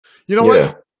You know what?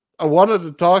 Yeah. I wanted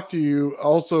to talk to you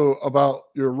also about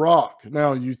your rock.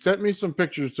 Now, you sent me some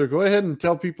pictures, so go ahead and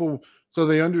tell people so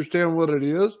they understand what it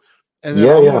is, and then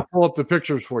Yeah, I'm gonna yeah. pull up the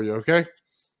pictures for you, okay?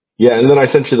 Yeah, and then I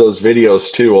sent you those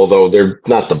videos too, although they're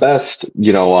not the best.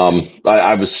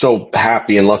 I was so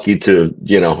happy and lucky to,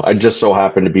 I just so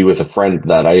happened to be with a friend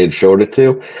that I had showed it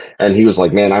to, and he was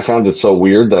like, "Man, I found it so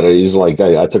weird that he's like,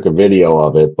 I took a video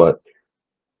of it." But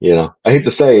I hate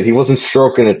to say it, he wasn't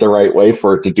stroking it the right way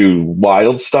for it to do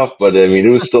wild stuff, but I mean, it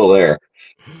was still there.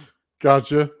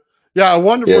 Gotcha. Yeah, I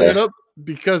wanted to bring Yeah, it up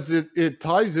because it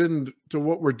ties in to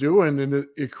what we're doing, and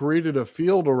it created a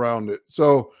field around it.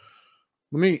 So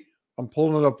I'm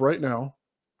pulling it up right now.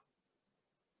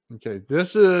 Okay,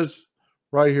 this is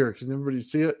right here. Can everybody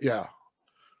see it? Yeah.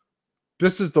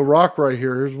 This is the rock right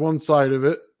here. Here's one side of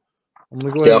it. I'm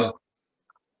gonna go ahead yep, and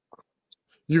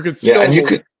you can see yeah, all and you the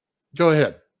could. go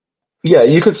ahead. Yeah,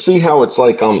 you could see how it's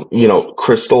like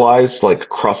crystallized, like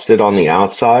crusted on the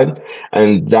outside,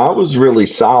 and that was really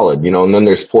solid, and then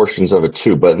there's portions of it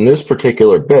too. But in this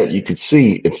particular bit, you could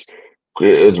see it's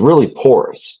really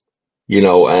porous,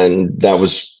 and that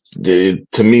was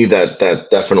to me that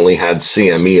definitely had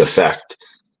CME effect,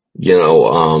 you know,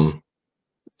 um,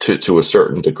 to a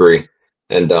certain degree,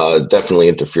 and definitely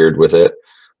interfered with it.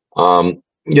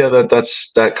 Yeah,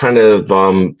 that kind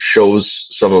of shows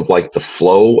some of like the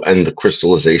flow and the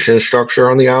crystallization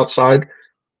structure on the outside,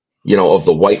 of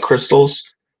the white crystals.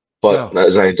 Yeah. But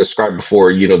as I described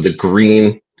before, the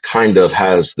green kind of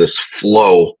has this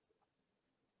flow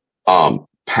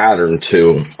pattern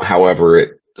to however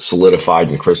it solidified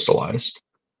and crystallized.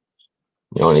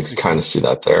 And you can kind of see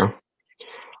that there.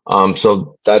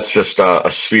 So that's just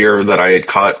a sphere that I had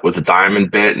cut with a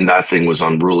diamond bit, and that thing was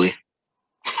unruly.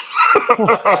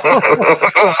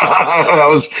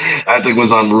 That thing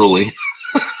was unruly.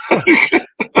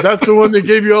 That's the one that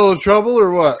gave you all the trouble,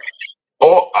 or what?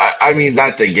 Oh, I mean,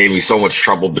 that thing gave me so much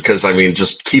trouble because I mean,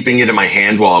 just keeping it in my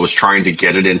hand while I was trying to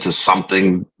get it into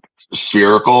something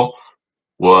spherical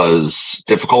was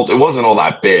difficult. It wasn't all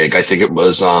that big. I think it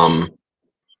was, I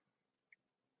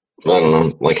don't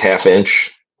know, like half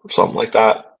inch, something like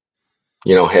that.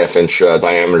 Half inch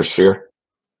diameter sphere.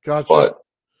 Gotcha. But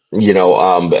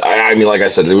I mean, like I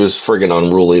said, it was friggin'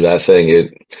 unruly. That thing.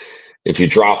 If you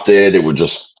dropped it, it would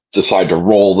just decide to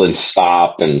roll and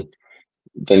stop, and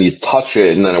then you touch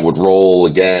it, and then it would roll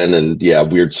again, and yeah,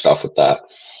 weird stuff with that.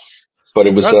 But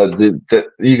it was That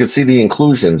you can see the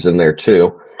inclusions in there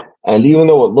too, and even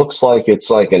though it looks like it's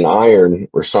like an iron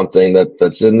or something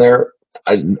that's in there,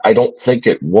 I don't think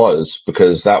it was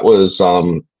because that was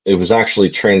it was actually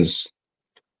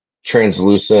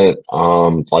translucent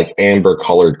like amber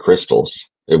colored crystals.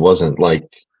 It wasn't like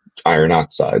iron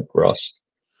oxide rust.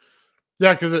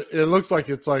 Yeah, because it looks like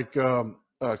it's like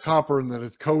copper and that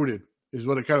it's coated is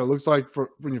what it kind of looks like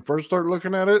for when you first start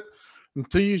looking at it.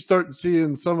 Until you start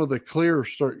seeing some of the clear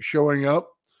start showing up,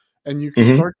 and you can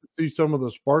Hmm. start to see some of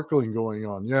the sparkling going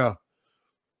on. Yeah,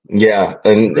 Yeah,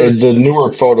 and really. the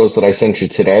newer photos that I sent you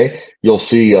today, you'll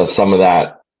see some of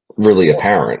that really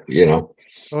apparent,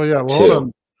 Oh yeah. Well, hold too.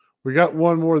 on. We got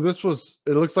one more. This was.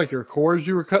 It looks like your cores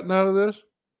you were cutting out of this.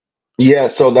 Yeah,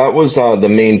 so that was the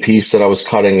main piece that I was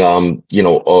cutting,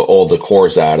 all the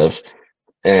cores out of,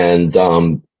 and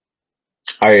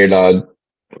I had,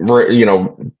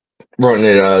 run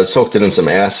it, soaked it in some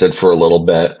acid for a little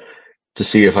bit to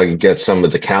see if I could get some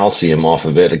of the calcium off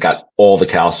of it. I got all the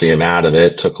calcium out of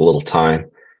it. Took a little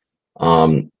time,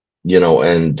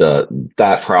 and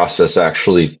that process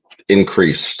actually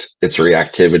increased its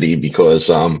reactivity because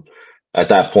at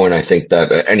that point, I think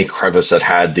that any crevice that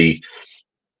had the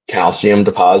calcium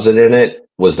deposit in it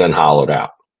was then hollowed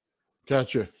out.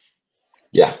 Gotcha.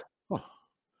 Yeah. Huh.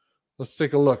 Let's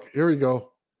take a look. Here we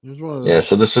go. Here's one of Yeah. the.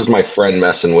 So this is my friend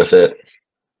messing with it.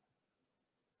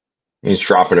 He's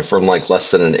dropping it from like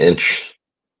less than an inch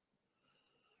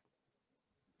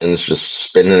and it's just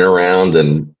spinning around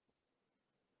and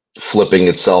flipping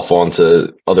itself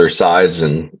onto other sides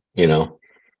and,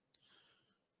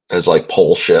 as like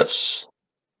pole shifts.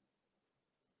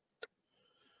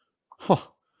 Huh,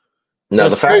 Now,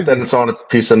 that's the fact that crazy. it's on a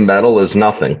piece of metal is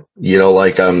nothing.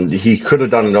 He could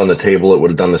have done it on the table. It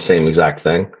would have done the same exact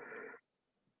thing.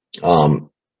 Um,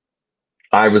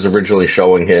 I was originally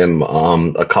showing him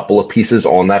a couple of pieces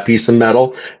on that piece of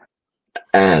metal,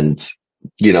 and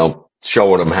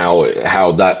showing him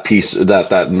how that piece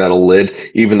that metal lid,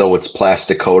 even though it's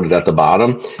plastic coated at the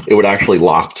bottom, it would actually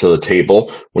lock to the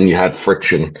table when you had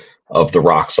friction of the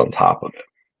rocks on top of it.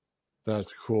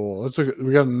 That's cool. Let's look.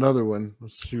 We got another one.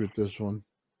 Let's see what this one.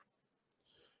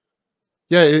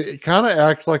 Yeah, it kind of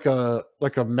acts like a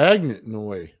magnet in a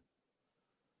way.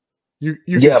 You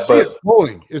can Yeah, see it but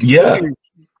pulling. It's yeah.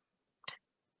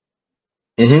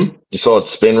 pulling. You saw it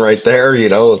spin right there,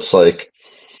 it's like,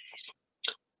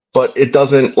 but it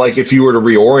doesn't, like, if you were to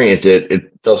reorient it,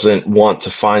 it doesn't want to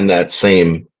find that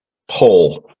same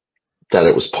pull that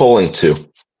it was pulling to.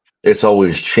 It's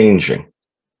always changing.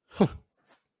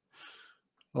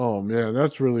 Oh man,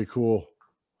 that's really cool.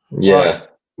 All right, Yeah.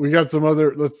 we got some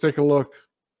other. Let's take a look.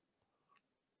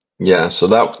 Yeah. So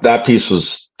that piece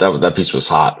was that piece was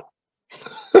hot.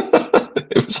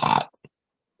 It was hot.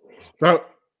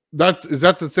 Is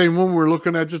that the same one we were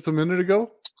looking at just a minute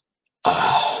ago?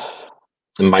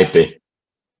 It might be.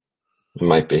 It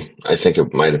might be. I think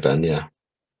it might have been. Yeah.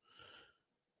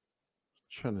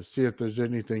 Trying to see if there's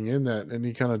anything in that,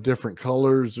 any kind of different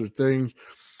colors or things.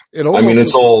 It I mean, almost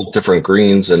it's all different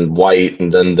greens and white,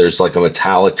 and then there's like a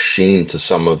metallic sheen to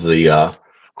some of the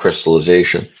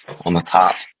crystallization on the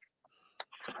top.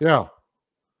 yeah.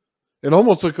 It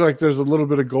almost looks like there's a little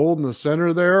bit of gold in the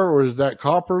center there, or is that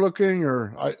copper looking?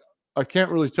 Or I can't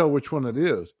really tell which one it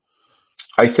is.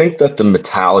 I think that the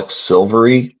metallic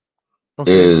silvery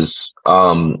is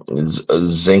a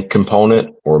zinc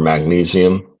component or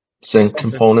magnesium zinc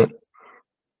component.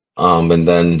 And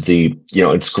then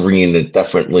it's green. It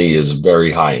definitely is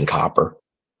very high in copper.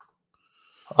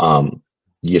 I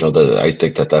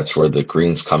think that's where the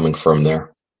green's coming from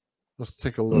there. Let's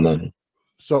take a look. And then,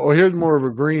 here's more of a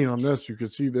green on this. You can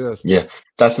see this. Yeah,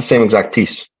 that's the same exact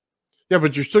piece. Yeah,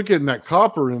 but you're still getting that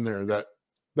copper in there. That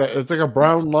it's like a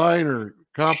brown line or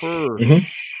copper. Or...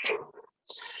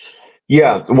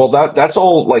 Yeah, well, that's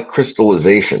all like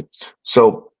crystallization.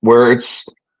 So where it's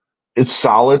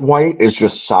solid white is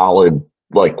just solid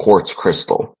like quartz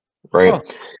crystal, right? Huh.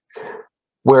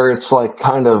 Where it's like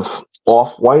kind of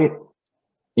off white,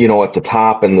 at the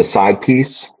top and the side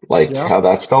piece, like how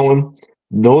that's going.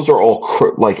 Those are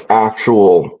all like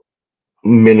actual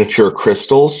miniature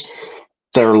crystals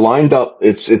that are lined up.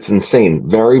 It's insane.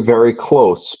 Very, very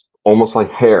close, almost like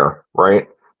hair, right?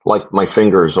 Like my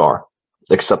fingers are,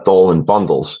 except all in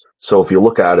bundles. So if you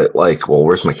look at it like, well,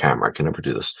 where's my camera? I can never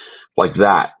do this. Like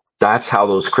that. That's how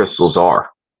those crystals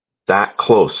are. That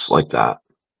close, like that.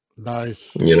 Nice.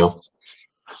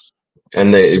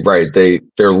 And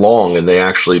they're long and they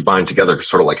actually bind together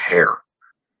sort of like hair.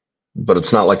 But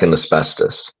it's not like an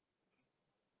asbestos.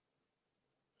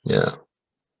 Yeah.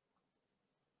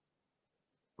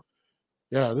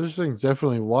 Yeah, this thing's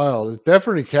definitely wild. It's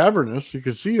definitely cavernous. You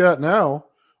can see that now.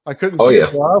 I couldn't see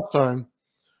it last time.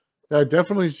 Yeah, I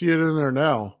definitely see it in there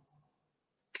now.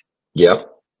 Yep.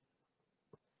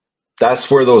 That's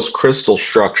where those crystal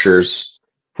structures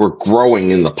were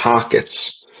growing in the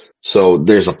pockets. So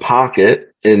there's a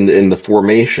pocket in the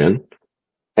formation,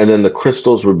 and then the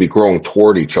crystals would be growing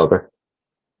toward each other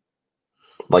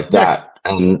like that.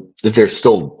 And there's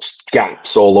still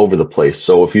gaps all over the place.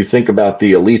 So if you think about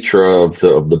the elytra of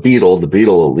the beetle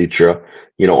elytra,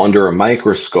 under a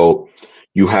microscope,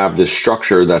 you have this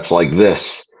structure that's like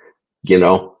this,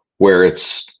 where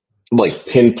it's like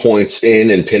pinpoints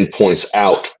in and pinpoints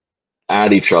out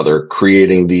at each other,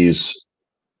 creating these,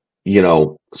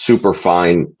 super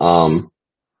fine,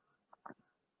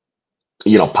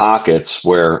 pockets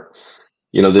where,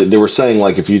 they were saying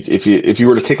like if you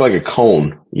were to take like a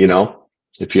cone,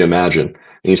 if you imagine,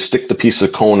 and you stick the piece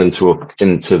of cone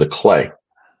into the clay,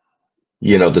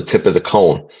 the tip of the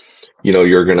cone,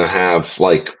 you're going to have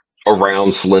like a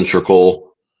round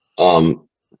cylindrical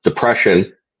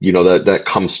depression, that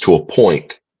comes to a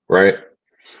point, right?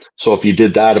 So if you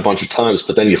did that a bunch of times,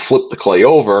 but then you flip the clay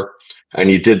over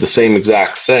and you did the same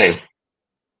exact thing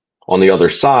on the other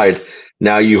side,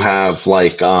 now you have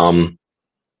like I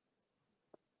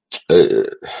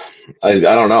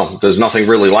don't know. There's nothing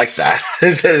really like that.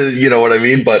 You know what I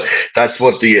mean? But that's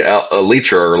what the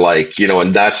elytra are like,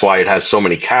 and that's why it has so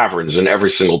many caverns in every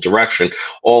single direction,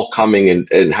 all coming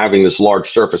and having this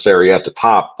large surface area at the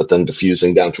top, but then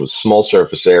diffusing down to a small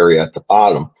surface area at the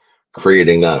bottom,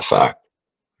 creating that effect.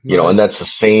 And that's the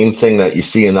same thing that you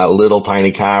see in that little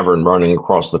tiny cavern running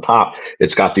across the top.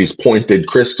 It's got these pointed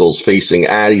crystals facing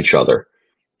at each other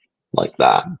like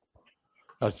that.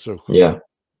 That's so cool. Yeah.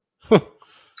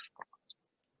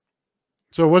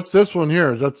 So what's this one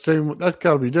here? Is that the same? That's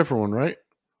got to be a different one, right?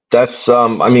 That's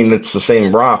I mean, it's the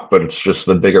same rock, but it's just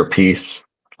the bigger piece.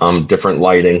 Different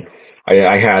lighting. I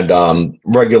had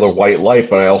regular white light,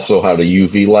 but I also had a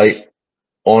UV light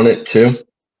on it too.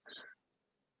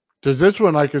 Does this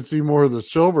one I could see more of the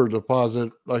silver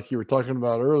deposit, like you were talking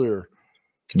about earlier?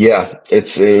 Yeah,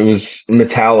 it was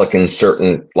metallic in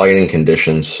certain lighting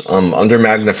conditions. Under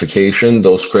magnification,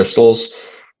 those crystals,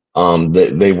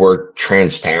 they were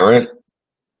transparent,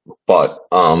 but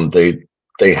they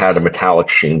they had a metallic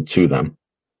sheen to them.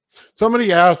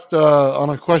 Somebody asked on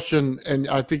a question, and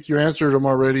I think you answered them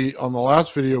already on the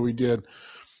last video we did.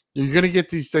 You're going to get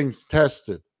these things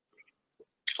tested.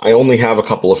 I only have a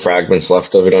couple of fragments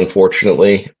left of it,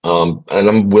 unfortunately, and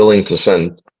I'm willing to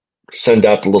send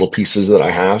out the little pieces that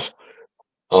I have.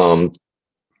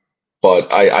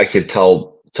 But I could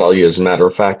tell you, as a matter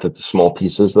of fact, that the small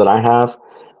pieces that I have,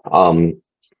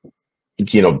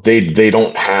 they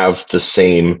don't have the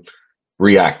same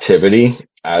reactivity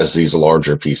as these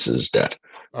larger pieces did.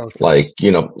 Okay. Like,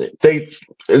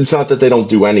 it's not that they don't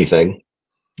do anything,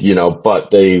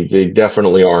 but they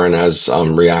definitely aren't as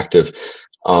reactive.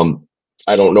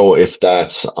 I don't know if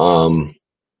that's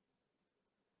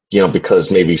because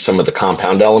maybe some of the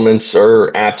compound elements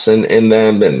are absent in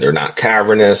them and they're not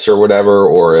cavernous or whatever,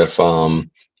 or if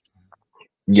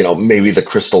maybe the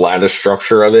crystal lattice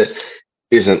structure of it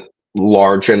isn't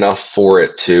large enough for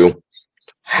it to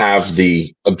have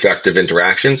the objective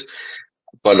interactions.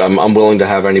 But I'm willing to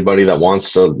have anybody that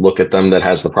wants to look at them that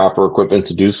has the proper equipment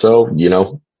to do so. They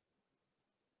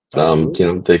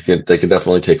could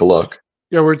definitely take a look.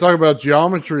 Yeah, we're talking about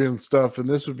geometry and stuff, and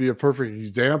this would be a perfect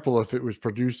example if it was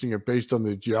producing it based on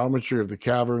the geometry of the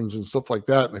caverns and stuff like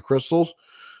that and the crystals.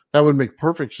 That would make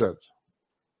perfect sense.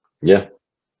 Yeah.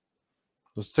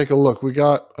 Let's take a look.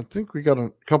 I think we got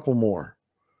a couple more.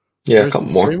 Yeah, a couple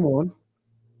more. Same one.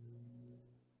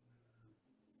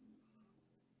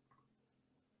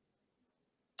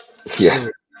 Yeah.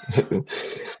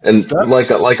 And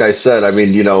like I said, I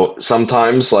mean,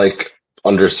 sometimes like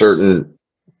under certain,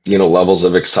 levels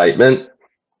of excitement,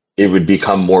 it would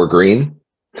become more green.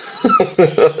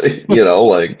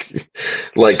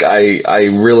 like I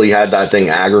really had that thing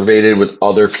aggravated with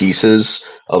other pieces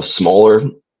of smaller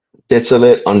bits of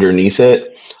it underneath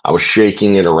it. I was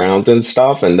shaking it around and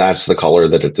stuff, and that's the color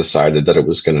that it decided that it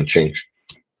was going to change.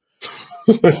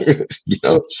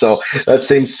 So that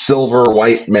same silver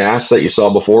white mass that you saw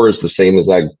before is the same as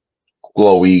that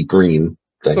glowy green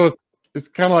thing. So it's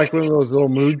kind of like one of those little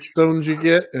mood stones you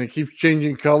get, and it keeps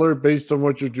changing color based on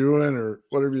what you're doing or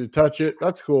whatever you touch it.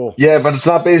 That's cool. Yeah, but it's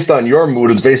not based on your mood,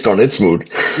 it's based on its mood.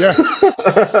 Yeah.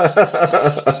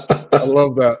 I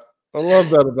love that. I love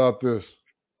that about this.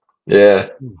 Yeah.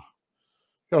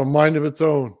 Got a mind of its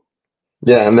own.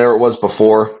 Yeah, and there it was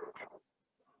before.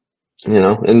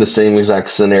 In the same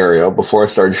exact scenario before I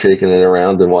started shaking it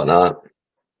around and whatnot.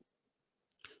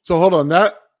 So hold on,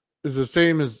 that is the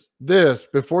same as this.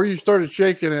 Before you started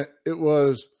shaking it, it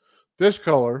was this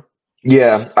color.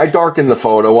 Yeah, I darkened the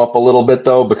photo up a little bit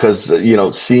though, because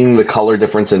seeing the color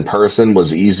difference in person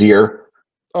was easier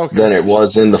than it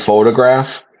was in the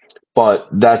photograph. But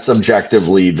that's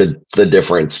objectively the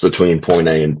difference between point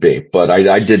A and B. But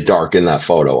I did darken that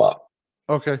photo up.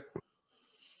 Okay.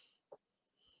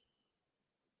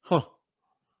 Huh.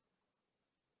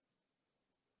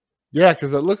 Yeah,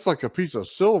 because it looks like a piece of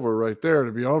silver right there,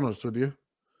 to be honest with you.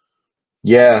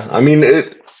 Yeah, I mean,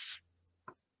 it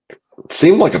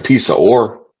seemed like a piece of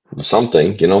ore or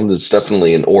something, It's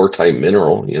definitely an ore type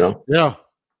mineral, Yeah.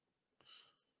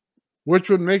 Which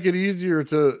would make it easier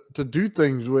to do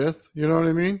things with, you know what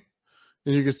I mean?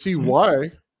 And you can see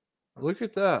why. Look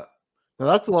at that. Now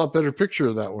that's a lot better picture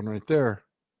of that one right there.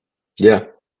 Yeah.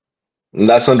 And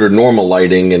that's under normal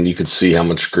lighting, and you could see how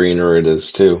much greener it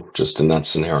is too, just in that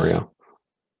scenario.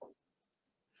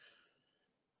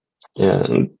 Yeah,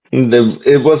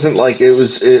 it wasn't like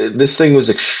this thing was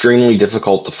extremely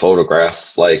difficult to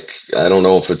photograph. Like, I don't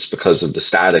know if it's because of the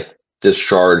static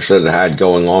discharge that it had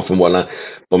going off and whatnot,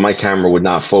 but my camera would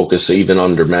not focus even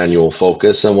under manual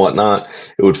focus and whatnot.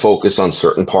 It would focus on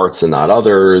certain parts and not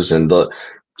others, and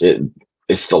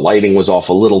if the lighting was off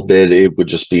a little bit, it would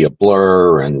just be a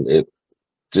blur, and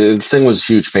the thing was a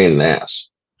huge pain in the ass.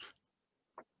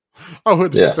 I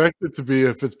would expect it to be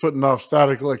if it's putting off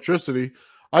static electricity.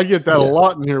 I get that a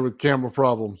lot in here with camera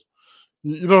problems.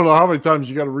 You don't know how many times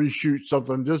you got to reshoot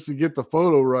something just to get the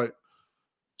photo right.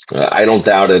 I don't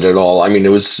doubt it at all. I mean, it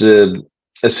was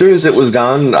as soon as it was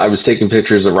gone, I was taking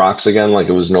pictures of rocks again like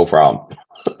it was no problem.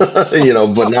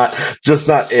 But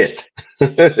not it.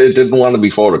 It didn't want to be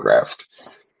photographed.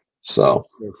 So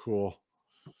cool.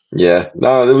 Yeah,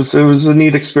 no, it was a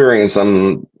neat experience.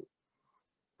 I'm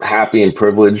happy and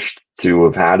privileged to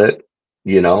have had it,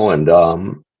 and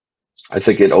I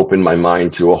think it opened my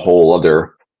mind to a whole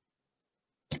other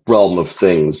realm of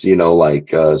things,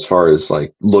 like as far as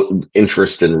like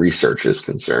interest in research is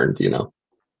concerned,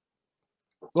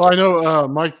 Well, I know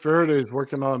Mike Faraday is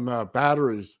working on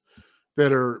batteries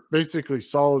that are basically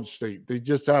solid state. They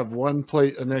just have one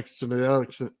plate next to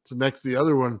the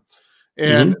other one,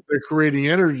 and they're creating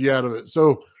energy out of it.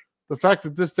 So the fact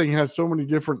that this thing has so many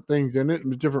different things in it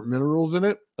and different minerals in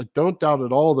it, I don't doubt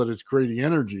at all that it's creating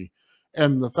energy.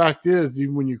 And the fact is,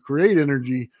 even when you create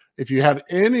energy, if you have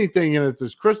anything in it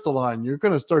that's crystalline, you're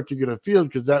going to start to get a field,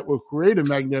 because that will create a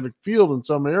magnetic field in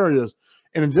some areas.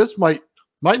 And this might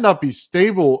not be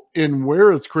stable in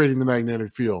where it's creating the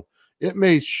magnetic field. It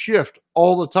may shift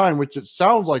all the time, which it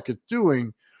sounds like it's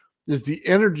doing, is the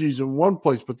energies in one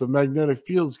place, but the magnetic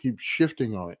fields keep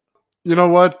shifting on it. You know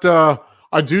what?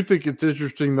 I do think it's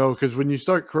interesting, though, because when you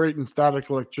start creating static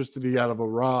electricity out of a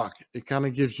rock, it kind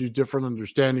of gives you different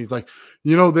understandings. Like,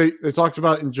 you know, they talked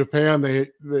about in Japan, they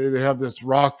have this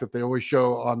rock that they always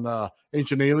show on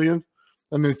Ancient Aliens,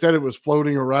 and they said it was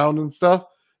floating around and stuff.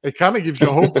 It kind of gives you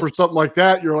hope for something like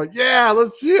that. You're like, yeah,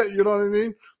 let's see it. You know what I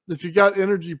mean? If you got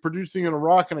energy producing in a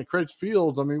rock and it creates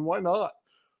fields, I mean, why not?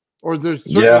 Or there's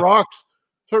certain rocks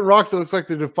that look like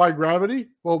they defy gravity.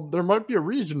 Well, there might be a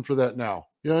reason for that now.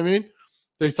 You know what I mean?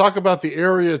 They talk about the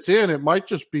area it's in. It might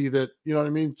just be that, you know what I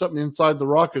mean, something inside the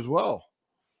rock as well.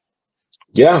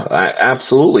 Yeah,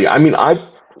 absolutely. I mean,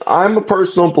 I'm a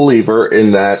personal believer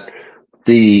in that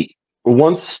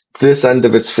once this end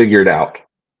of it's figured out,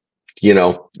 you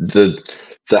know, the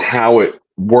how it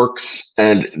works,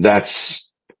 and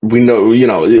we know, you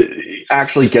know,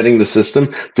 actually getting the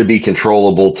system to be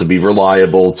controllable, to be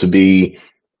reliable, to be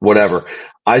whatever.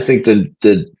 I think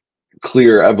the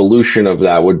clear evolution of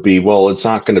that would be, well, it's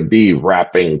not going to be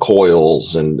wrapping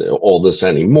coils and all this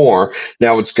anymore.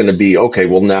 Now it's going to be, okay,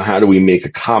 well, now how do we make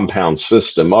a compound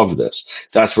system of this?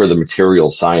 That's where the material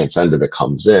science end of it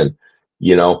comes in,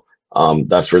 you know.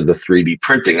 That's where the 3D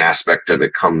printing aspect of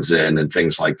it comes in, and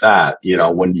things like that. You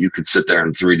know, when you could sit there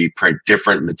and 3D print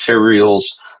different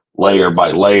materials layer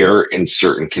by layer in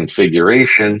certain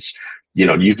configurations, you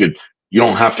know, you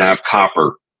don't have to have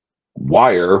copper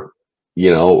wire, you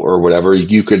know, or whatever.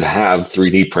 You could have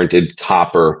 3D printed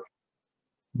copper,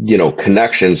 you know,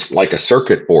 connections, like a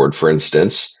circuit board, for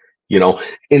instance, you know,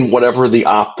 in whatever the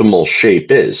optimal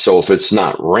shape is. So if it's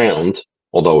not round,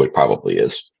 although it probably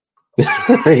is,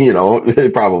 you know,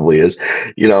 it probably is,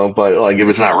 you know, but like if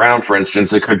it's not round, for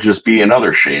instance, it could just be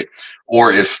another shape.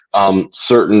 Or if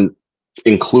certain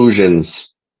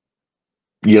inclusions,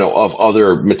 you know, of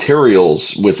other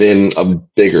materials within a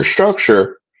bigger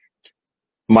structure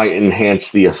might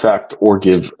enhance the effect or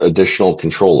give additional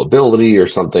controllability or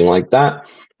something like that,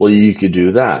 well, you could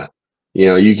do that. You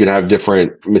know, you could have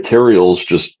different materials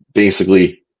just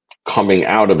basically coming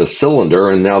out of a cylinder,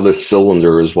 and now this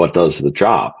cylinder is what does the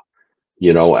job.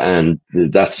 You know, and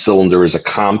that cylinder is a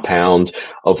compound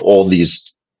of all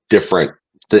these different,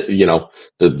 you know,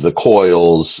 the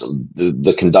coils,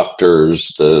 the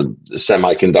conductors, the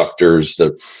semiconductors,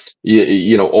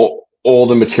 you know, all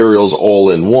the materials all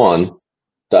in one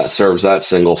that serves that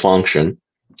single function.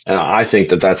 And I think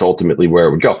that that's ultimately where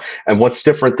it would go. And what's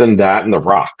different than that in the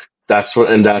rock? That's what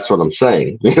I'm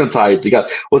saying. You know, tie it together.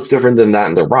 What's different than that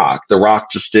in the rock? The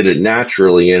rock just did it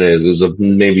naturally, and it was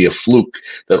maybe a fluke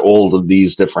that all of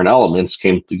these different elements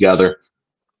came together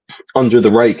under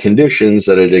the right conditions,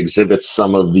 that it exhibits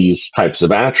some of these types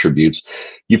of attributes.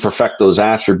 You perfect those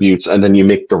attributes, and then you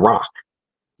make the rock.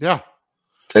 Yeah.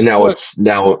 And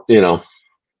now you know,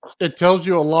 it tells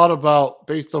you a lot about,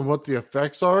 based on what the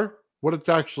effects are, what it's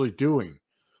actually doing.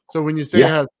 So when you say it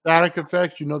has static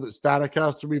effects, you know that static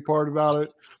has to be part about it.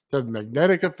 It has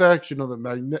magnetic effects, you know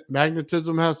that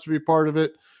magnetism has to be part of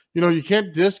it. You know, you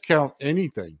can't discount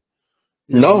anything.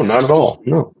 No, not at all.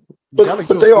 No, but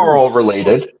they are all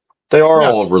related. They are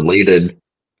all related,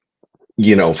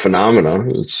 you know, phenomena.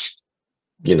 It's,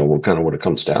 you know, kind of what it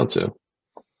comes down to.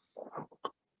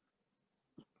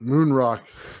 Moon rock.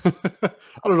 I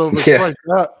don't know if it's like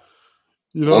that.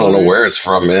 You know, I don't know where it's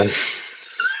from, man.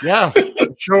 Yeah,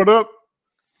 it showed up.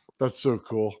 That's so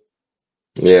cool.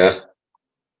 Yeah.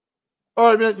 All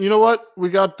right, man. You know what? We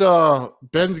got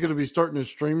Ben's going to be starting his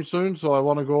stream soon, so I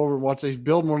want to go over and watch. He's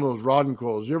building one of those rod and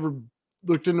coils. You ever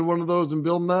looked into one of those and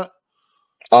building that?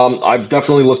 I've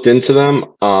definitely looked into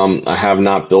them. I have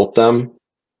not built them.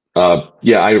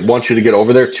 Yeah, I want you to get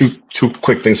over there. Two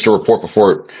quick things to report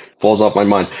before it falls off my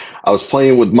mind. I was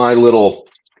playing with my little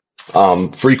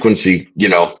frequency, you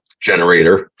know,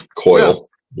 generator coil,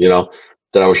 you know,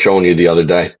 that I was showing you the other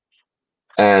day,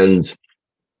 and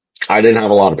I didn't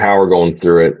have a lot of power going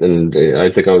through it, and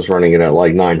I think I was running it at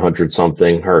like 900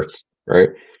 something hertz, right?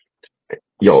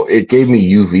 Yo, it gave me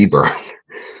UV burn,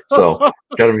 so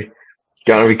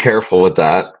gotta be careful with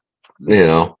that, you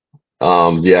know.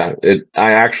 Yeah,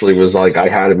 I actually was like, I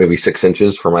had it maybe 6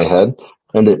 inches for my head,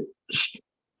 and it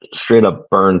straight up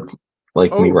burned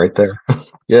like me right there.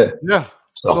 Yeah.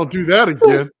 So don't do that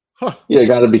again. Yeah,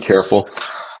 got to be careful.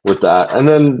 with that. And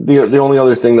then the only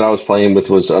other thing that I was playing with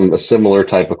was a similar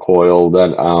type of coil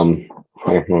that I'm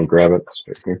gonna grab it. It's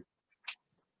right here.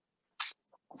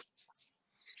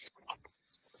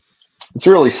 It's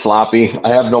really sloppy. I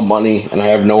have no money and I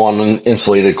have no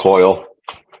uninsulated coil,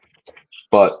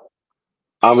 but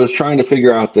I was trying to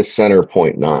figure out this center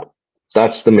point knot.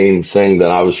 That's the main thing that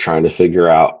I was trying to figure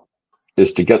out,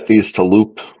 is to get these to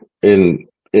loop in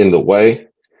the way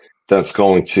that's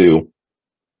going to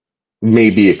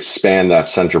maybe expand that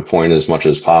center point as much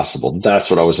as possible. That's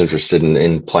what I was interested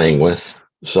in playing with.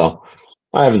 So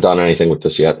I haven't done anything with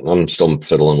this yet. I'm still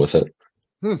fiddling with it.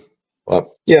 But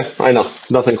yeah, I know,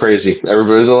 nothing crazy.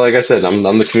 Everybody, like I said, I'm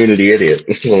the community idiot.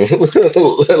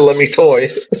 Let me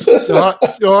toy.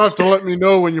 You'll have to let me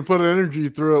know when you put energy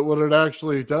through it what it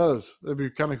actually does. That'd be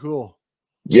kind of cool.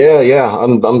 Yeah,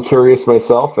 I'm curious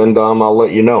myself, and I'll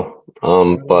let you know.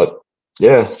 But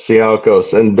yeah, see how it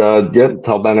goes. And yeah,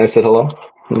 tell Ben I said hello.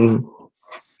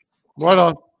 Right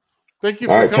on. Thank you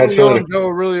for coming on, Joe.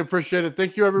 Really appreciate it.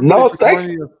 Thank you, everybody, for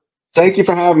joining us. Thank you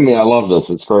for having me. I love this.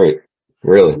 It's great.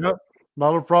 Really. Yep.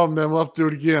 Not a problem, man. We'll have to do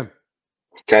it again.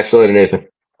 Catch you later, Nathan.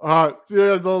 All right. See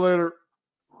you guys all later.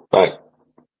 Bye.